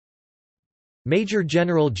Major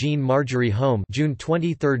General Jeanne Marjorie Holm (June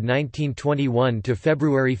 23, 1921 to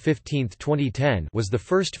February 15, 2010) was the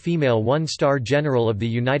first female one-star general of the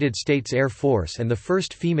United States Air Force and the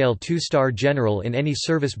first female two-star general in any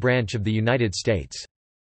service branch of the United States.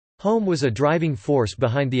 Holm was a driving force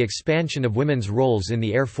behind the expansion of women's roles in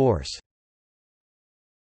the Air Force.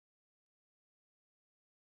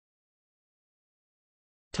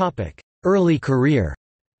 Early career.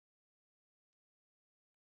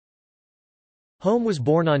 Holm was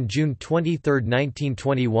born on June 23,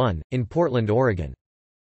 1921, in Portland, Oregon.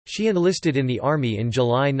 She enlisted in the Army in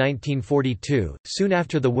July 1942, soon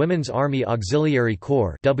after the Women's Army Auxiliary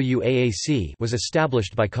Corps (WAAC) was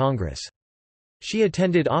established by Congress. She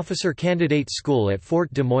attended Officer Candidate School at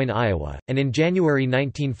Fort Des Moines, Iowa, and in January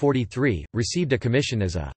 1943, received a commission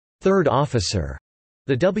as a third officer,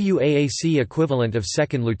 the WAAC equivalent of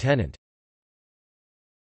second lieutenant.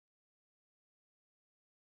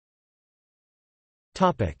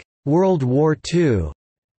 World War II.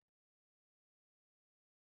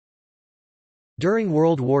 During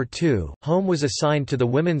World War II, Holm was assigned to the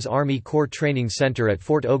Women's Army Corps Training Center at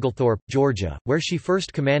Fort Oglethorpe, Georgia, where she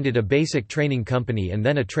first commanded a basic training company and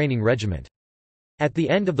then a training regiment. At the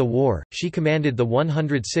end of the war, she commanded the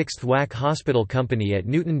 106th WAC Hospital Company at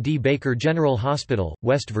Newton D. Baker General Hospital,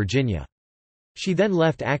 West Virginia. She then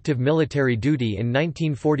left active military duty in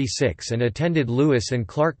 1946 and attended Lewis and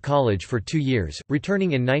Clark College for 2 years,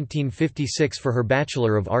 returning in 1956 for her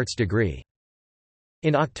Bachelor of Arts degree.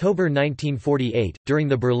 In October 1948, during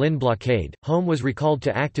the Berlin blockade, Holm was recalled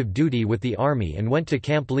to active duty with the Army and went to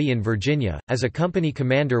Camp Lee in Virginia, as a company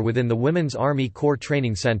commander within the Women's Army Corps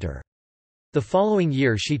Training Center. The following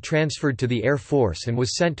year she transferred to the Air Force and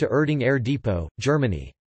was sent to Erding Air Depot,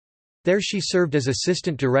 Germany. There she served as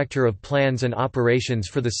Assistant Director of Plans and Operations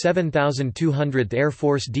for the 7,200th Air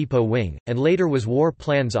Force Depot Wing, and later was War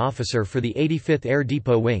Plans Officer for the 85th Air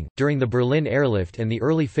Depot Wing, during the Berlin airlift and the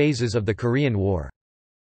early phases of the Korean War.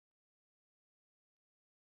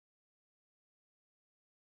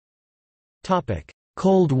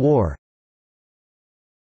 Cold War.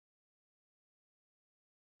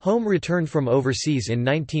 Holm returned from overseas in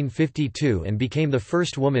 1952 and became the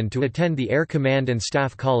first woman to attend the Air Command and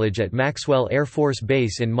Staff College at Maxwell Air Force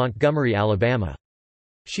Base in Montgomery, Alabama.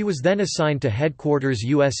 She was then assigned to Headquarters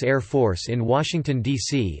U.S. Air Force in Washington,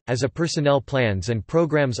 D.C., as a Personnel Plans and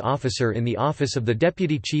Programs Officer in the Office of the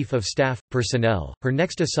Deputy Chief of Staff, Personnel. Her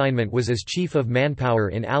next assignment was as Chief of Manpower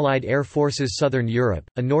in Allied Air Forces Southern Europe,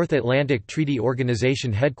 a North Atlantic Treaty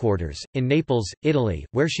Organization headquarters, in Naples, Italy,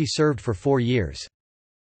 where she served for 4 years.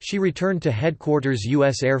 She returned to Headquarters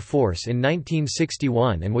U.S. Air Force in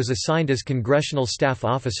 1961 and was assigned as Congressional Staff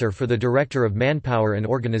Officer for the Director of Manpower and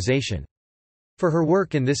Organization. For her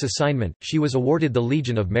work in this assignment, she was awarded the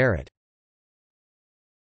Legion of Merit.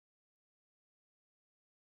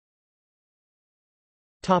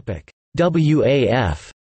 WAF.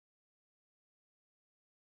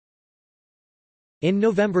 In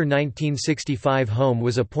November 1965, Holm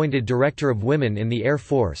was appointed Director of Women in the Air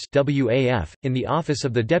Force (WAF) in the Office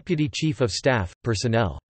of the Deputy Chief of Staff,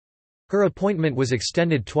 Personnel. Her appointment was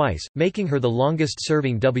extended twice, making her the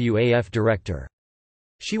longest-serving WAF director.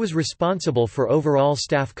 She was responsible for overall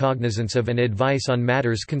staff cognizance of and advice on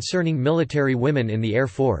matters concerning military women in the Air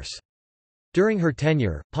Force. During her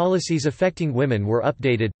tenure, policies affecting women were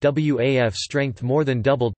updated, WAF strength more than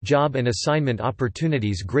doubled, job and assignment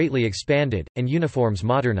opportunities greatly expanded, and uniforms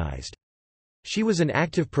modernized. She was an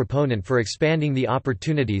active proponent for expanding the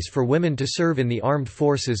opportunities for women to serve in the armed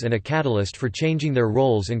forces and a catalyst for changing their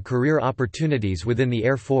roles and career opportunities within the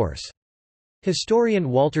Air Force. Historian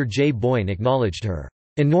Walter J. Boyne acknowledged her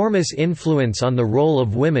enormous influence on the role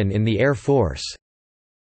of women in the Air Force.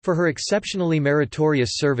 For her exceptionally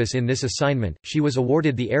meritorious service in this assignment, she was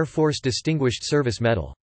awarded the Air Force Distinguished Service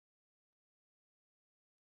Medal.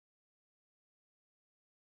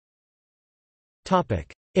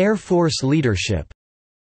 Air Force leadership.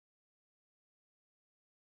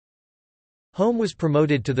 Holm was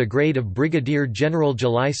promoted to the grade of Brigadier General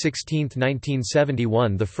July 16,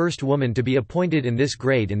 1971, the first woman to be appointed in this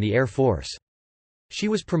grade in the Air Force. She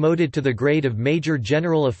was promoted to the grade of Major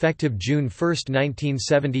General effective June 1,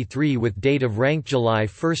 1973 with date of rank July 1,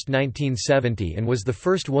 1970 and was the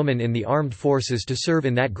first woman in the armed forces to serve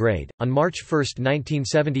in that grade. On March 1,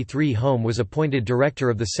 1973 Holm was appointed Director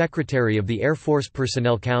of the Secretary of the Air Force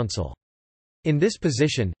Personnel Council. In this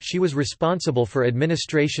position, she was responsible for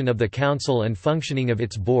administration of the Council and functioning of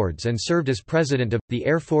its boards and served as President of, the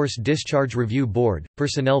Air Force Discharge Review Board,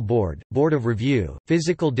 Personnel Board, Board of Review,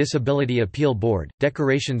 Physical Disability Appeal Board,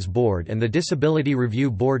 Decorations Board and the Disability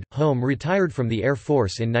Review Board. Holm retired from the Air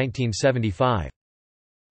Force in 1975.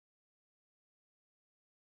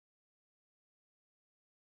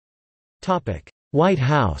 White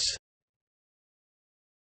House.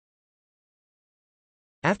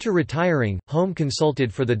 After retiring, Holm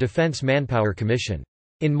consulted for the Defense Manpower Commission.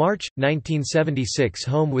 In March, 1976,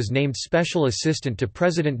 Holm was named Special Assistant to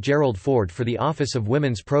President Gerald Ford for the Office of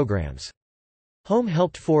Women's Programs. Holm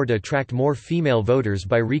helped Ford attract more female voters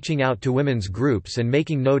by reaching out to women's groups and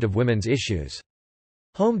making note of women's issues.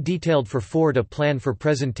 Holm detailed for Ford a plan for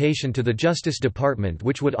presentation to the Justice Department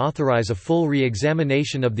which would authorize a full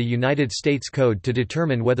re-examination of the United States Code to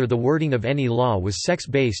determine whether the wording of any law was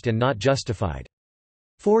sex-based and not justified.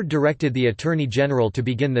 Ford directed the Attorney General to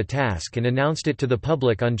begin the task and announced it to the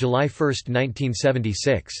public on July 1,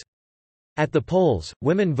 1976. At the polls,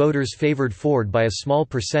 women voters favored Ford by a small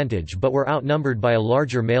percentage but were outnumbered by a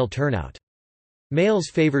larger male turnout. Males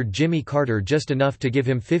favored Jimmy Carter just enough to give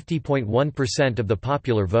him 50.1% of the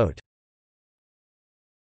popular vote.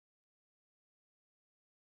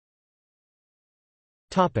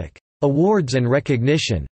 Awards and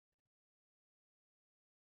recognition.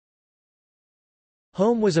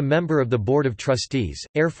 Holm was a member of the Board of Trustees,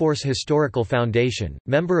 Air Force Historical Foundation,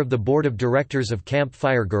 member of the Board of Directors of Camp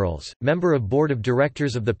Fire Girls, member of Board of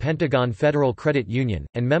Directors of the Pentagon Federal Credit Union,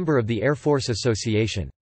 and member of the Air Force Association.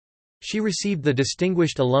 She received the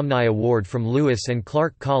Distinguished Alumni Award from Lewis and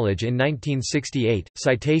Clark College in 1968,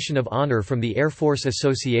 Citation of Honor from the Air Force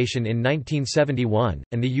Association in 1971,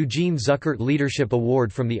 and the Eugene Zuckert Leadership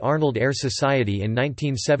Award from the Arnold Air Society in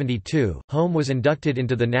 1972. Holm was inducted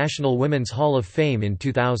into the National Women's Hall of Fame in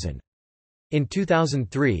 2000. In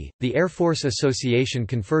 2003, the Air Force Association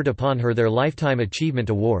conferred upon her their Lifetime Achievement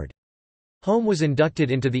Award. Holm was inducted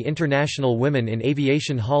into the International Women in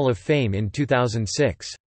Aviation Hall of Fame in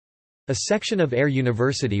 2006. A section of Air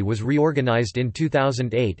University was reorganized in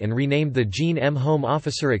 2008 and renamed the Jeanne M. Holm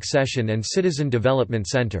Officer Accession and Citizen Development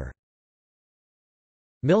Center.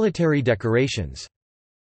 Military decorations.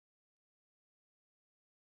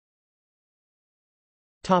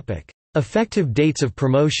 Effective dates of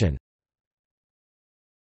promotion.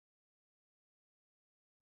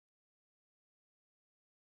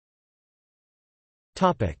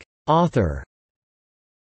 Author.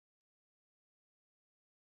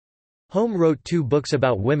 Holm wrote 2 books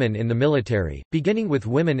about women in the military, beginning with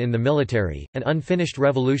Women in the Military, An Unfinished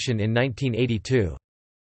Revolution in 1982.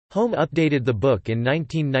 Holm updated the book in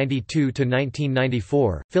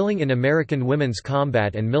 1992–1994, filling in American women's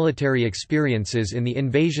combat and military experiences in the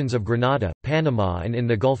invasions of Grenada, Panama and in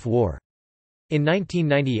the Gulf War. In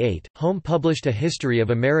 1998, Holm published a history of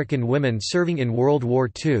American women serving in World War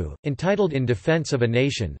II, entitled In Defense of a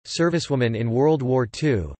Nation, Servicewomen in World War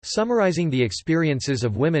II, summarizing the experiences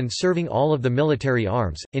of women serving all of the military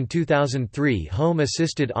arms. In 2003, Holm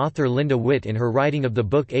assisted author Linda Witt in her writing of the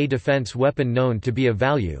book A Defense Weapon Known to Be of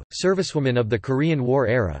Value, Servicewomen of the Korean War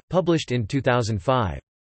Era, published in 2005.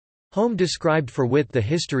 Holm described for Witt the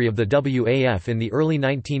history of the WAF in the early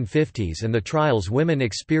 1950s and the trials women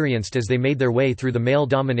experienced as they made their way through the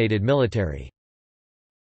male-dominated military.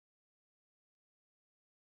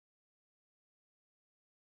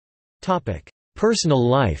 Personal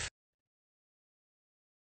life.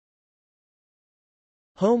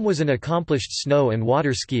 Holm was an accomplished snow and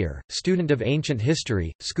water skier, student of ancient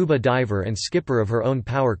history, scuba diver and skipper of her own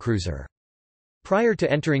power cruiser. Prior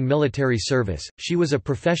to entering military service, she was a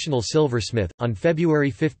professional silversmith. On February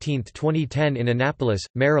 15, 2010 in Annapolis,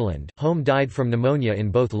 Maryland, Holm died from pneumonia in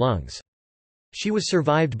both lungs. She was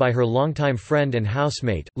survived by her longtime friend and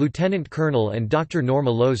housemate, Lieutenant Colonel and Dr. Norma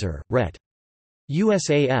Lozer, Ret.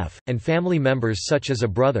 USAF, and family members such as a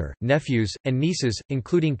brother, nephews, and nieces,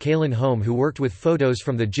 including Kaylin Holm, who worked with photos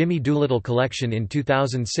from the Jimmy Doolittle collection in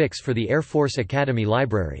 2006 for the Air Force Academy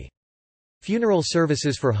Library. Funeral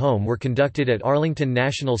services for Holm were conducted at Arlington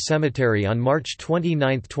National Cemetery on March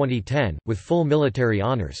 29, 2010, with full military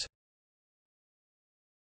honors.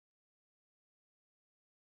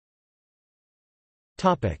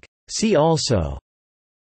 See also: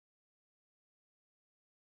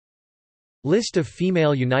 List of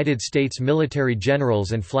female United States military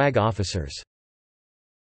generals and flag officers.